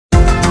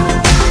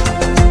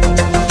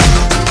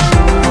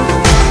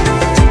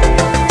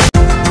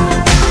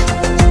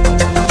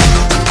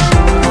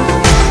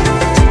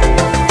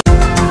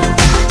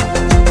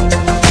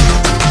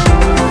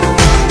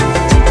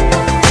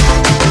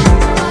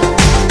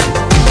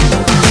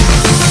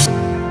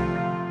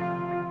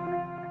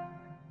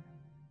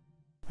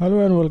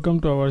Hello and welcome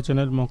to our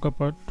channel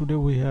Mockup. Today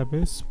we have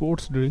a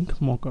sports drink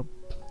mockup.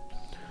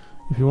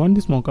 If you want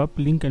this mockup,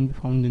 link can be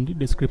found in the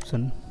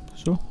description.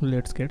 So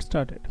let's get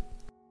started.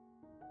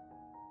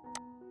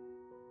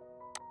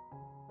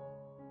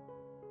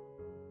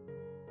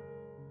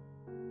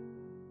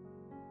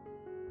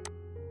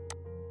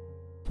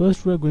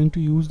 First we are going to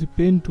use the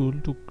pen tool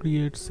to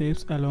create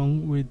shapes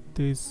along with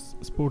this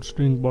sports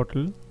drink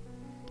bottle.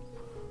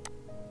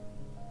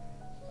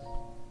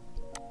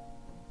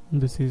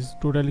 This is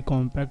totally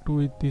compact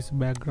with this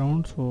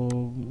background, so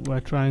we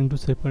are trying to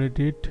separate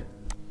it.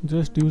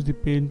 Just use the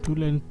pen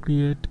tool and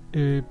create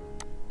a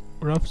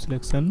rough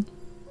selection.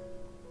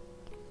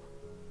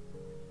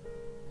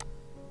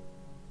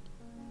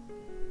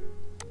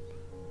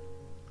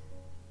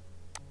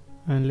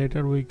 And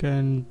later we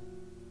can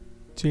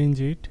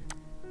change it.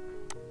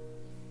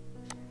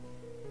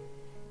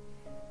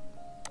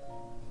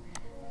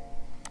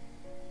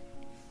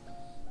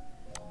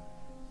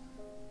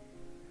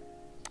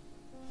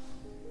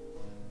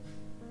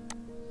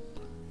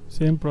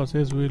 Same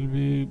process will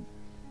be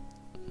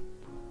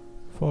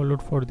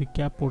followed for the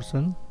cap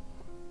portion.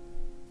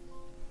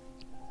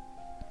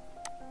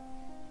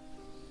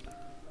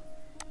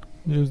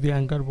 Use the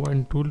anchor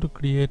point tool to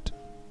create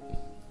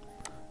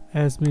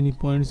as many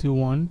points you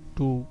want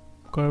to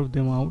curve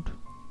them out.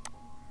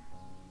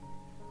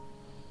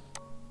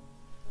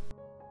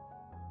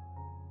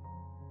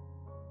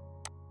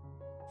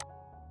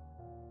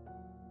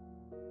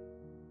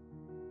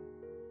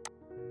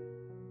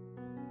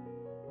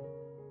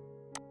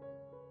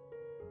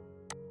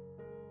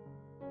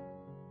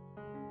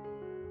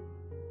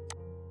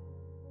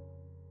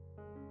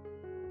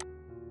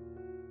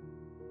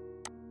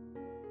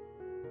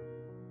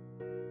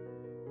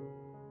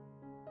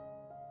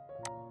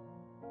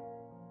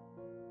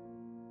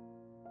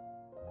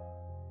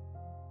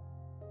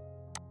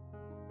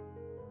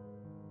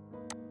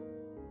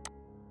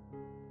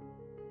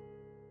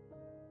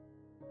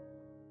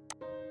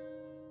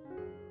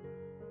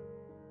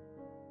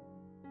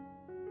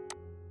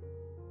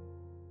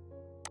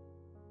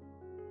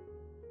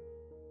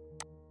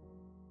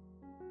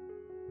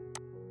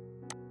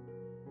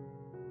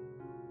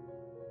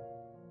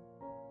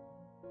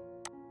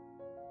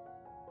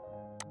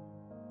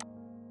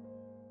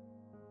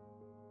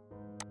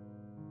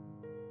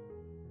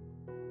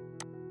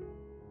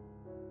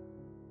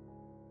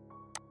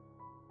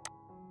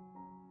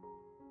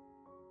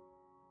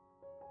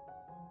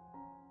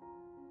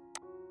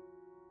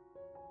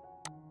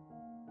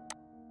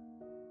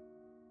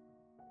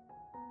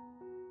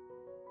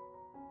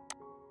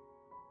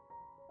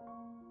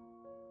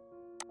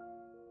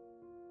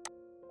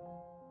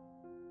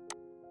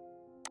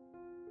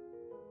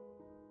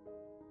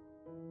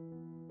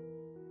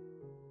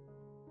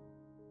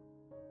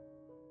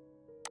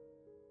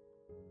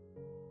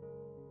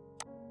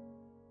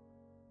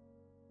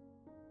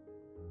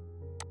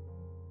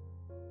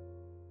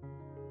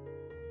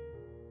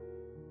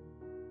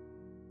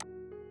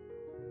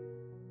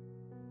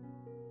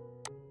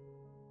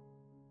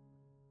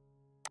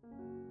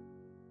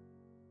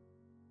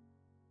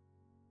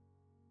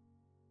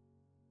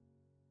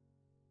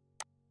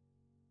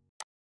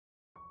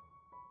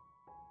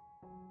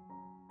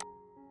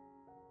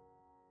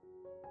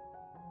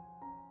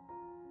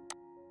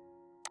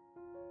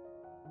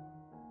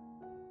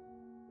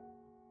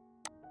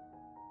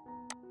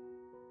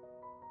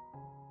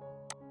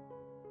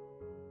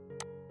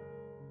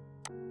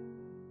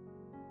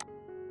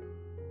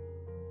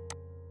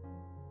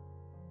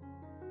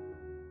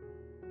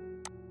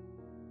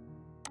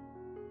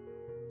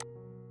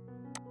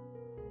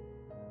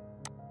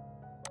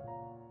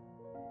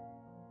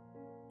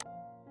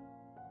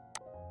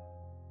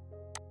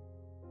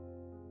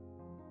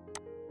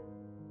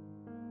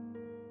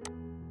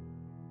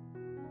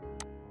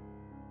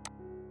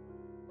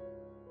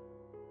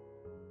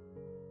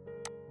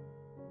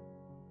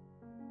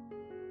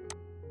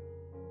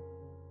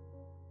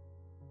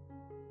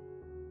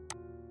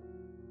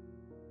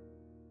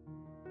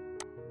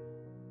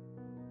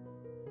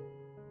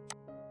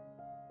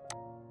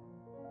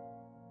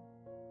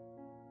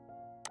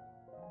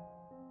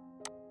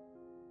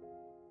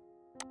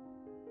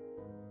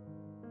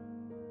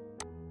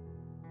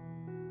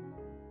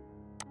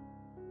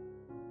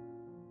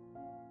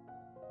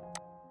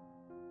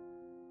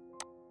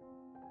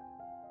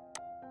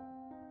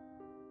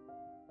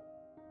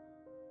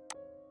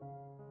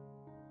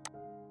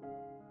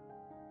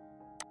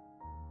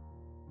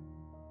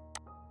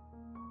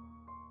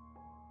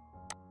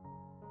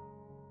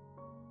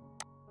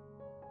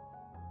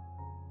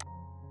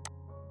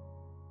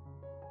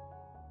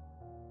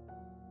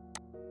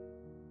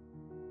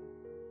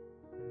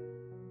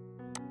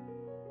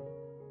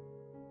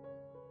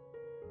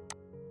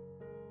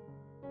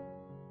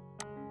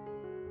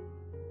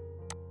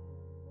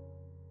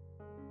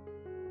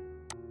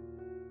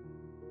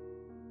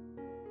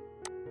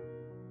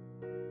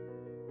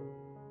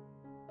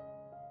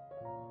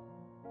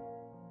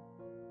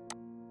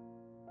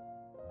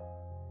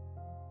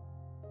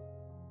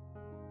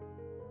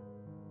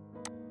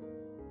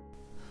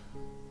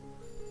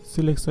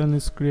 selection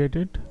is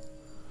created.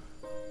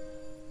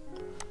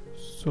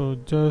 So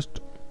just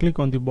click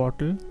on the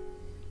bottle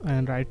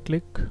and right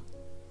click,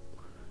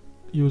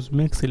 use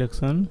make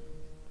selection,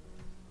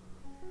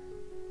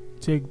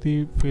 check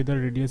the feather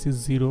radius is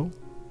 0,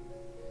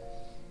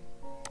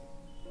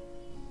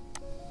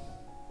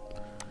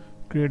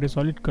 create a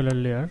solid color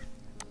layer,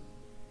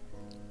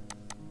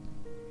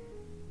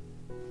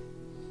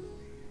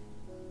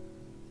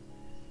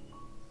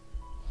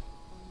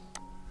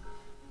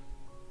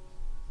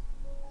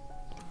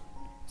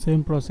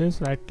 same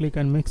process, right click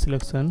and make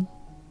selection,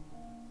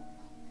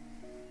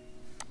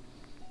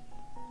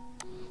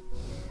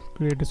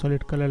 create a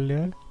solid color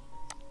layer,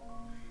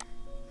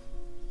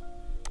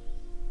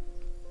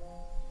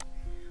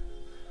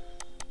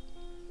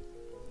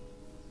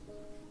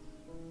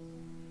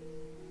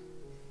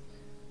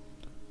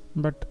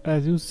 but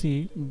as you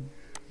see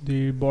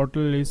the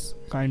bottle is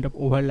kind of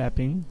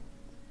overlapping,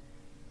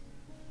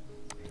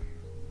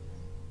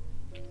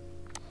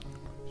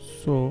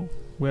 so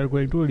we are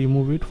going to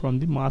remove it from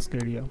the mask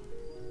area.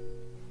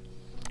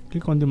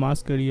 Click on the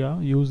mask area,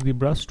 use the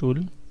brush tool,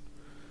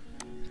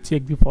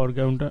 check the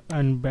foreground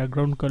and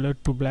background color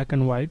to black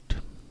and white,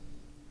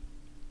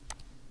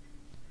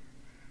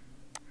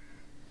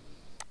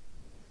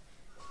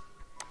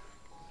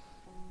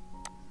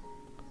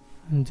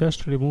 and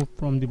just remove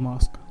from the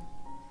mask.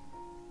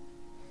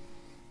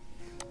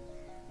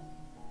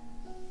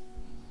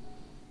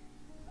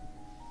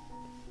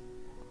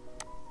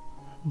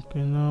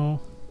 Okay, now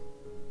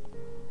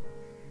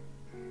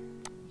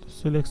the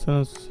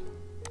selections,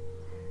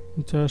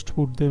 just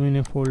put them in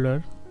a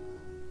folder.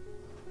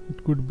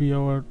 It could be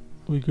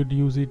we could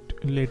use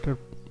it later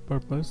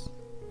purpose.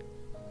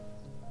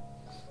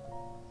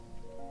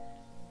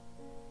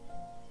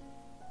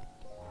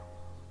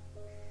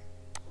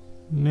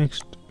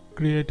 Next,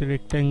 create a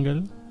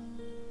rectangle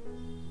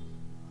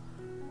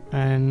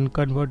and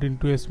convert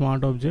into a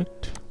smart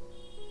object.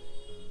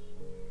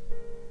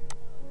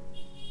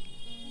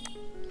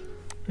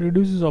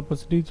 Reduces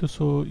opacity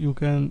so you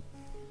can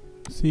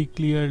see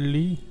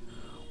clearly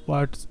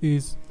what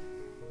is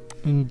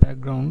in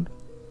background.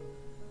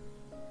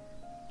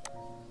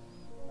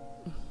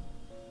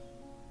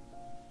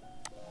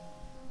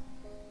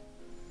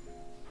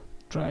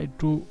 Try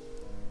to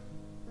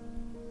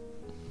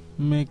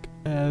make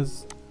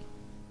as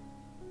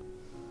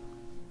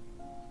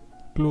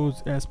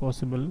close as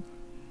possible.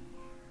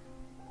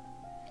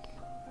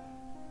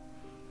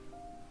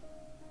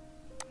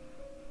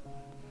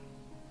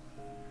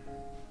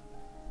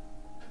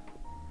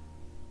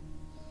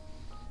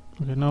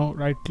 Okay, now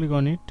right click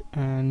on it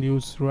and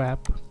use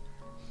wrap,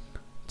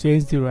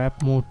 change the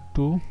wrap mode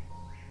to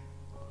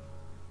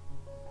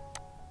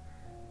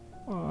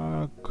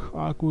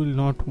arc will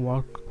not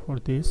work for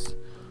this,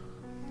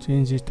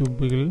 change it to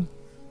bevel.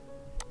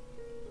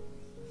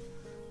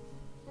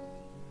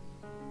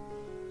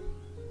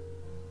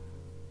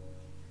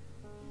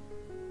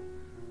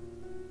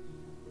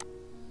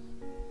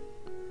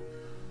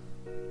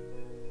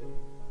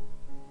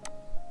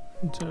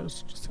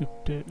 Just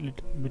shift a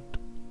little bit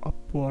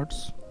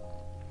upwards.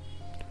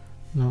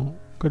 Now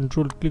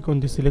control click on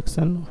the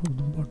selection of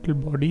the bottle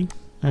body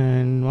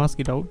and mask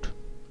it out,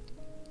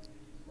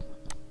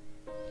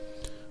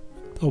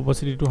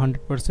 opacity to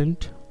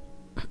 100%.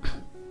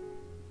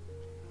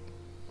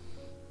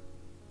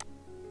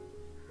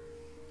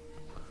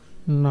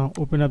 Now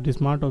open up the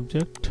smart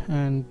object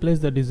and place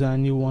the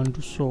design you want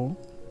to show.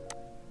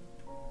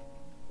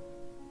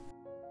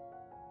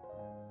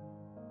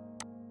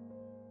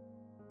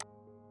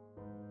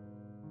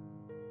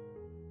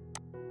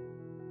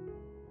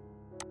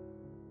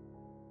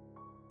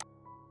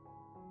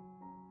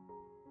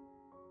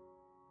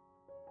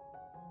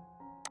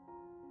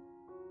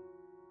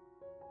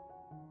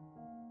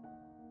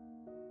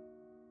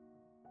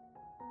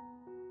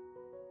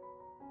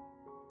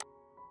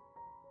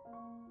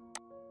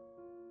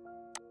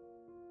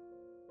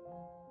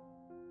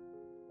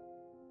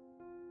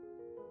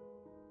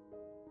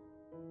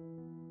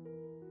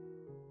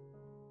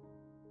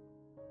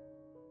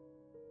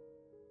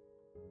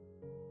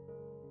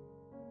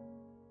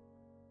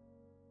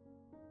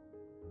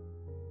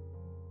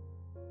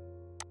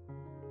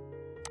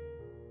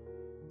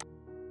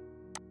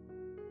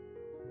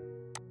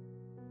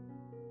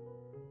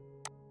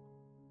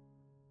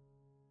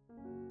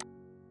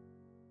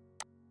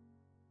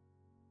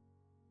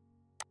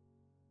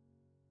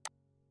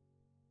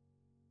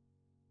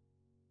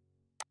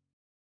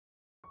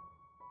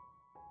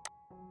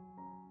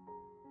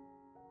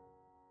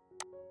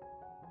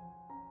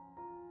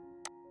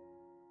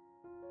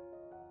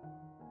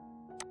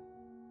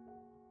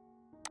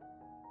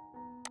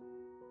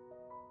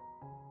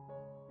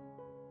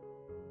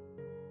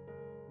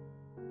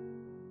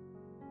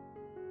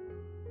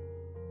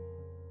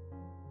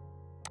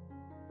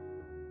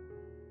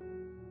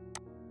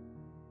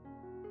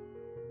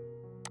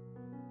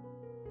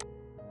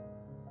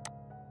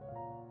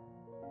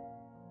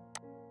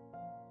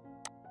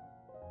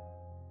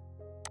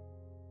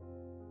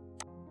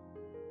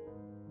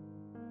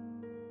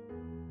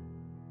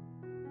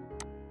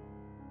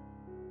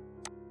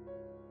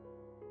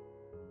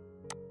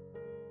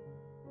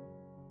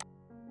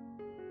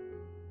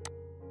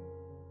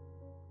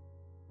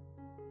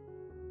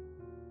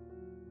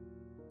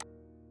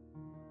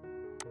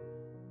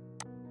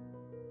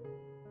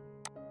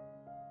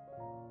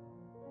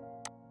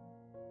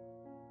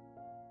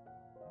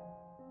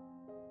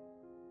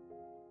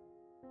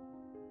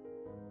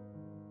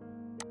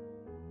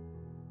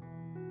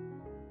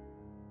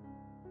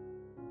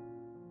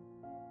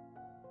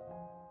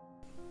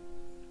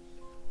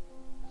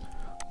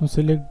 Now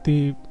select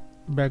the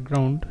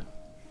background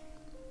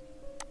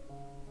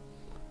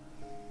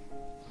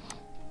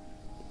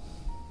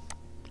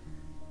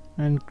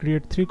and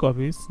create 3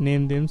 copies.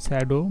 Name them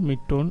shadow,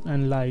 midtone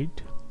and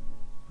light.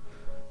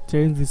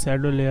 Change the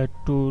shadow layer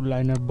to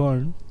liner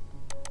burn.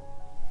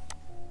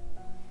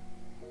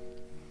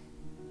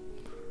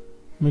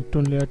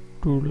 Midtone layer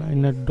to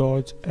liner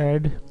dodge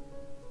add.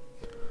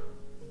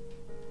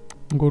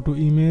 Go to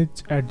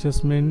image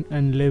adjustment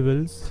and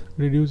levels,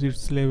 reduce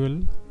its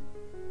level.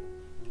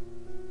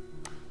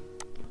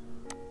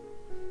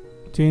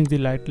 Change the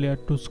light layer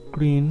to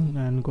screen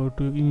and go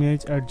to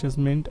image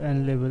adjustment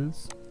and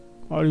levels,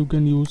 or you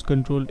can use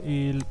Ctrl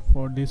L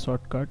for this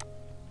shortcut.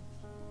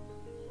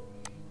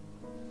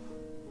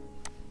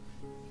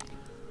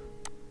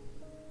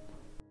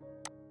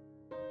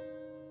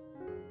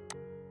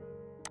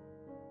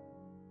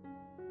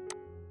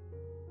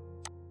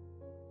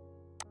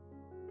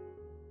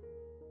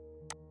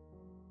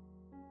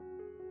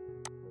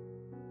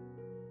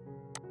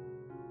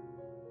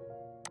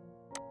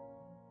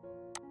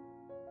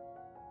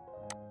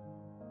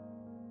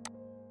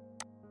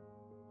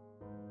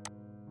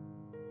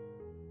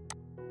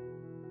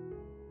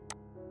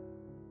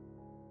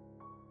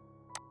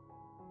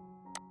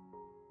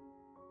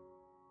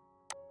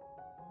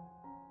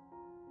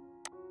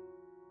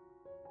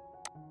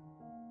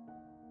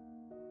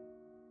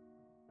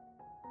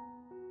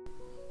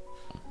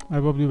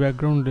 Above the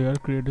background layer,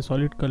 create a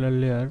solid color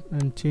layer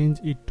and change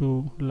it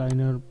to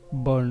liner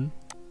burn,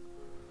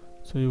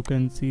 so you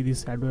can see the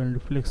shadow and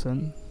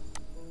reflection.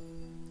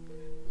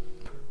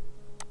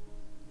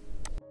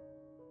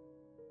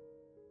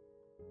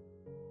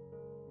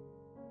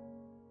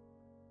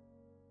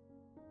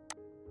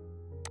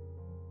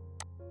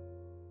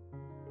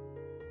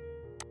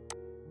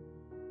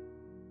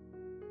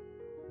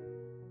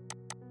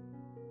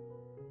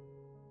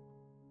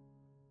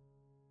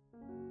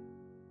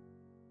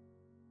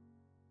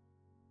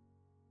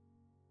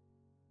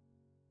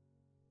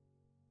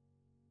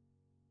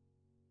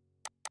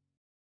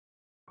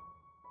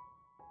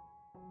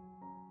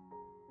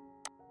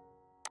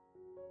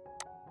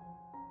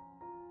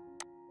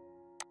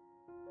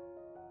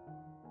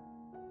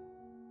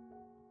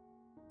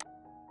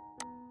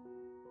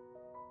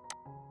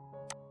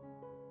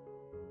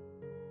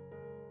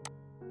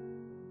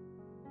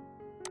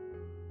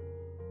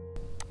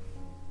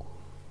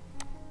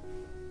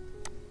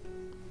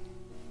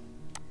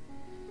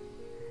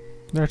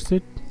 That's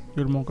it,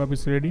 your mockup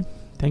is ready.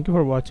 Thank you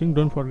for watching.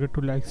 Don't forget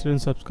to like, share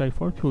and subscribe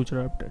for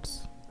future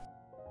updates.